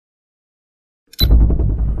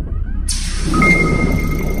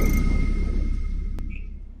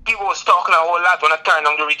talking a whole lot when I turned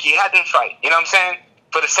down the Ricky Hatton fight. You know what I'm saying?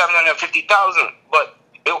 For the 750,000. But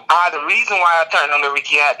I had a reason why I turned down the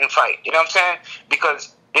Ricky Hatton fight. You know what I'm saying?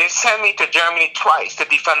 Because they sent me to Germany twice to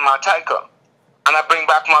defend my title. And I bring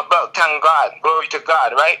back my belt. Thank God. Glory to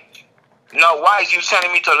God, right? Now, why is you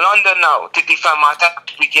sending me to London now to defend my title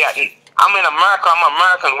to Ricky Hatton? I'm in America. I'm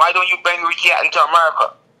American. Why don't you bring Ricky Hatton to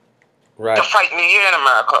America? Right. To fight me here in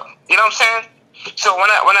America. You know what I'm saying? So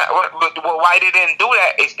why they didn't do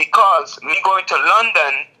that is because me going to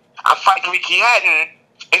London and fighting Ricky Hatton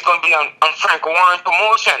is going to be on Frank Warren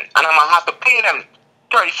promotion, and I'm going to have to pay them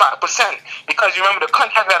 35%. Because you remember the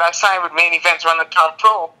contract that I signed with Main Events Run the Town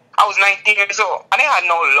Pro, I was 19 years old. I didn't have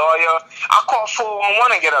no lawyer. I called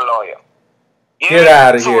 411 and get a lawyer. Get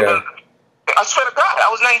out of here. I swear to God, I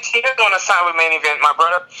was 19 years old when I signed with Main Event, my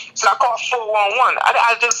brother. So I called 411.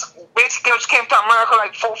 I just basically just came to America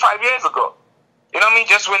like 4 or 5 years ago. You know what I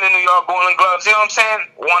mean? Just winning New York Golden Gloves. You know what I'm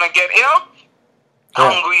saying? Want to get,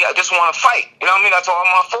 hungry. I just want to fight. You know what I mean? That's all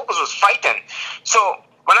my focus was, fighting. So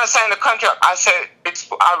when I signed the contract, I said,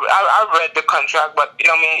 I read the contract, but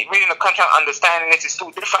you know what I mean? Reading the contract, understanding it is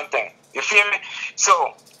two different things. You feel me?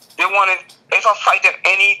 So they wanted, if I fight at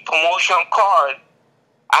any promotion card,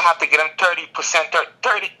 I have to get them 30%,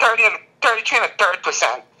 33 and a third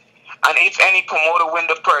percent. And if any promoter win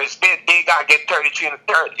the purse bid, they got to get 33 and a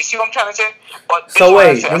third. You see what I'm trying to say? But so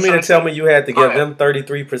wait, you mean to tell me you had to give them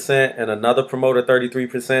 33% and another promoter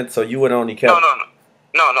 33%, so you would only kept...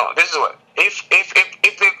 No. This is what. If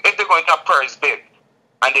they're going to a purse bid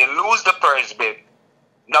and they lose the purse bid,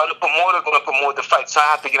 now the promoter going to promote the fight, so I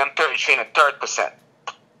have to give them 33 and a third percent.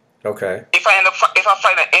 Okay. If I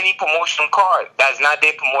fight on any promotion card that's not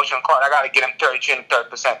their promotion card, I got to get them 33 and a third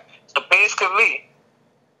percent. So basically,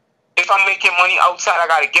 if I'm making money outside, I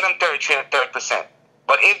got to get them 33 and a third percent.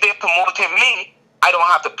 But if they're promoting me, I don't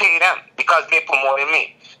have to pay them because they're promoting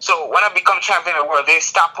me. So when I become champion of the world, they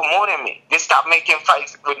stop promoting me. They stop making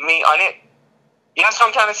fights with me on it. You know what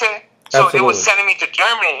I'm trying to say? So Absolutely. they were sending me to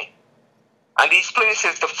Germany and these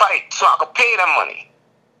places to fight so I could pay them money.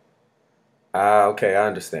 Okay, I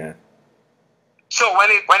understand. So when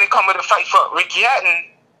it come to the fight for Ricky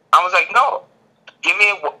Hatton, I was like, no.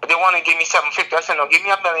 They want to give me $750. I said, no, give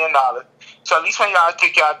me $1 million. So at least when y'all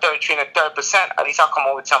take y'all 33 and a third percent, at least I'll come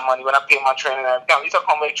over with some money when I pay my training and everything. At least I'll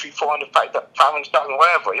come with $300, $400, $500,000,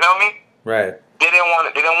 whatever. You know what I mean? Right. They didn't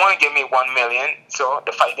want to give me $1 million, so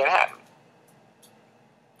the fight didn't happen.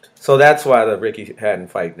 So that's why the Ricky Hatton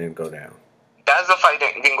fight didn't go down. That's the fight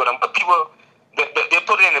that didn't go down. But people, they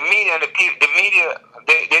put it in the media, and the media,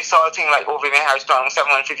 they saw a thing like, oh, Vivian Harris throwing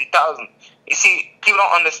 750,000. You see, people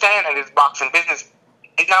don't understand in this boxing business.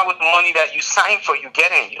 It's not with the money that you sign for, you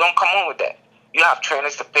get in. You don't come on with that. You have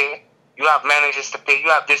trainers to pay. You have managers to pay. You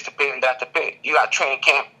have this to pay and that to pay. You got training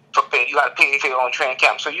camp to pay. You got to pay for your own training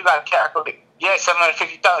camp. So you got to calculate. Yeah,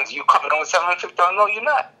 750,000. You coming on with 750,000? No, you're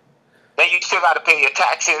not. Then you still got to pay your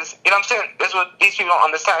taxes. You know what I'm saying? That's what these people don't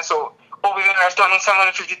understand. So, oh, we're going to start on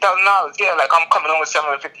 $750,000. Yeah, like I'm coming on with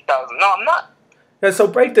 750,000. No, I'm not. Yeah, so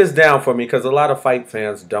break this down for me, because a lot of fight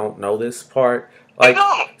fans don't know this part. Like,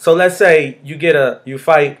 so let's say you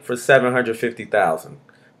fight for 750,000.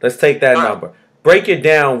 Let's take that number. Break it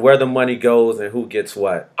down where the money goes and who gets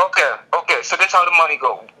what. Okay. So that's how the money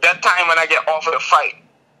go. That time when I get offered a fight,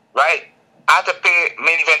 right? I have to pay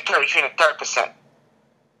Main Event 33 and a third percent.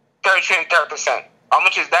 33 and a third percent. How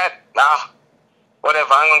much is that?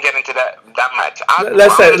 Whatever. I'm gonna get into that match.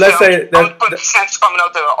 Let's say I'm putting cents coming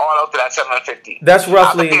out to all out to that 750. That's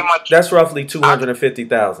roughly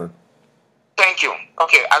 250,000. Thank you.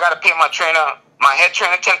 Okay, I gotta pay my trainer, my head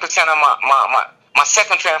trainer 10%, and my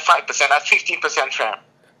second trainer 5%. That's 15% trainer.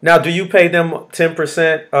 Now, do you pay them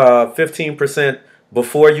 10%, 15%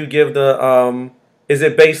 before you give the? Is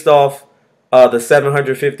it based off the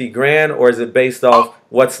 750 grand, or is it based off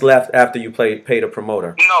what's left after you pay the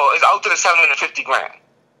promoter? No, it's out to the 750 grand.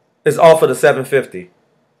 It's off of the 750.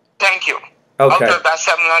 Thank you. Okay. Out to that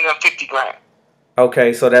 750 grand.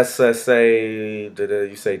 Okay, so that's say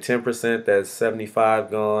you say 10%. That's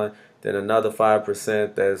 75 gone. Then another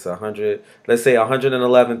 5%. That's 100. Let's say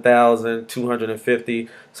 111,250.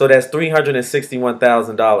 So that's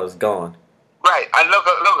 $361,000 gone. Right. And look.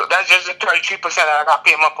 That's just the 33% that I got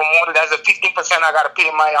to pay my promoter. That's the 15% I got to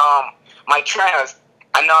pay my trainers,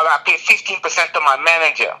 and now I got to pay 15% to my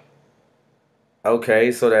manager.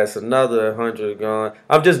 Okay, so that's another 100 gone.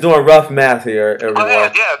 I'm just doing rough math here, everyone. Go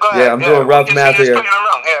ahead. Yeah, I'm doing rough math here. Playing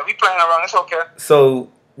around. Yeah, we playing around. It's okay. So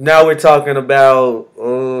now we're talking about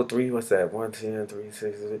what's that? 110,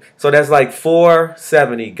 360. So that's like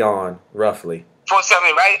 470 gone, roughly.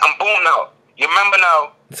 470, right? I'm boom now. You remember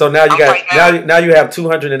now? So now you now you have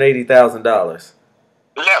 $280,000.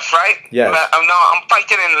 left, right? Yes. But now I'm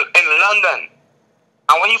fighting in London.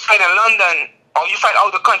 And when you fight in London, or you fight out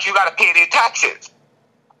of the country, you got to pay their taxes.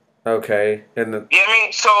 Okay. And You know what I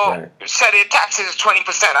mean? So, right. say their taxes is 20%.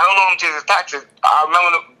 I don't know how much is the taxes. I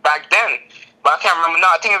remember back then, but I can't remember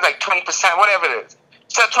now. I think it's like 20%, whatever it is.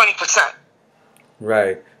 Say 20%.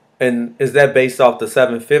 Right. And is that based off the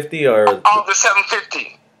 750 or? Off the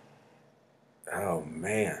 750. Oh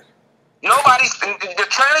man. Nobody's, the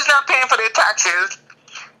trainer's not paying for their taxes.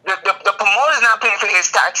 The promoter's not paying for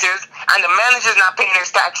his taxes, and the manager's not paying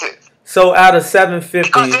his taxes. So out of 750,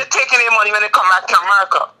 because they're taking their money when they come back to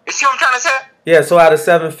America. You see what I'm trying to say? Yeah. So out of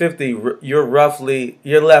 750,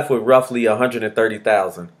 you're left with roughly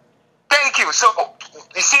 130,000. Thank you. So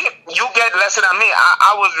you see, you get lesser than me.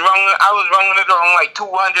 I was wrong it around like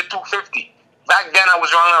 200, 250. Back then I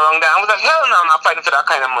was wrong that. I was like, hell no, I'm not fighting for that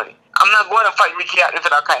kind of money. I'm not going to fight Ricky Hatton for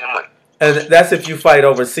that kind of money. And that's if you fight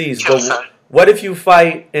overseas. But what if you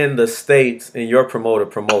fight in the States and your promoter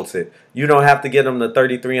promotes it? You don't have to get them the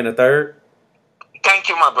 33 1/3? Thank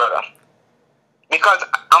you, my brother. Because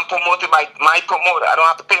I'm promoted by my promoter. I don't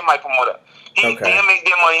have to pay my promoter. They make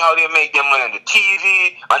their money how they make their money on the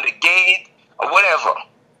TV, on the gate, or whatever.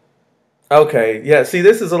 Okay. Yeah. See,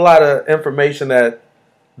 this is a lot of information that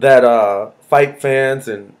fight fans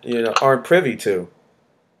and aren't privy to.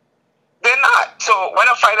 They're not. So when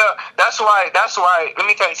a fighter, that's why. Let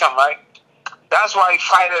me tell you something, right? That's why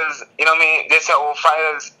fighters, you know what I mean? They say, oh,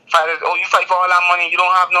 fighters, oh, you fight for all that money, you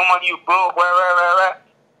don't have no money, you broke, where.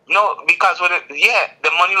 No, because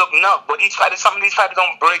the money look enough. But some of these fighters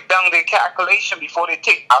don't break down their calculation before they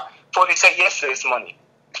say yes to this money,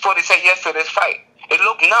 before they say yes to this fight. It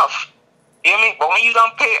look enough. You know what I mean? But when you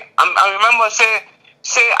don't pay, I remember say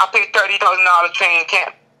I paid $30,000 training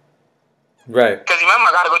camp. Right. Because remember,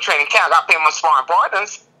 I got to go training camp. I got to pay my sparring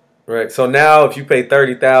partners. Right. So now, if you pay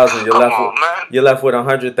 30,000, you're left with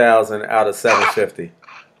 100,000 out of 750.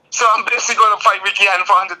 So I'm basically going to fight Ricky Hatton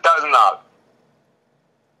for $100,000.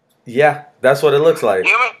 Yeah, that's what it looks like.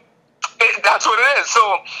 You know what I mean? That's what it is.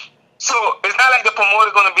 So it's not like the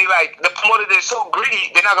promoter's going to be like, the promoter is so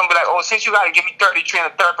greedy, they're not going to be like, oh, since you got to give me 33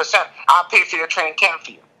 1/3%, I'll pay for your training camp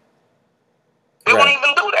for you. They won't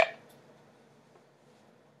even do that.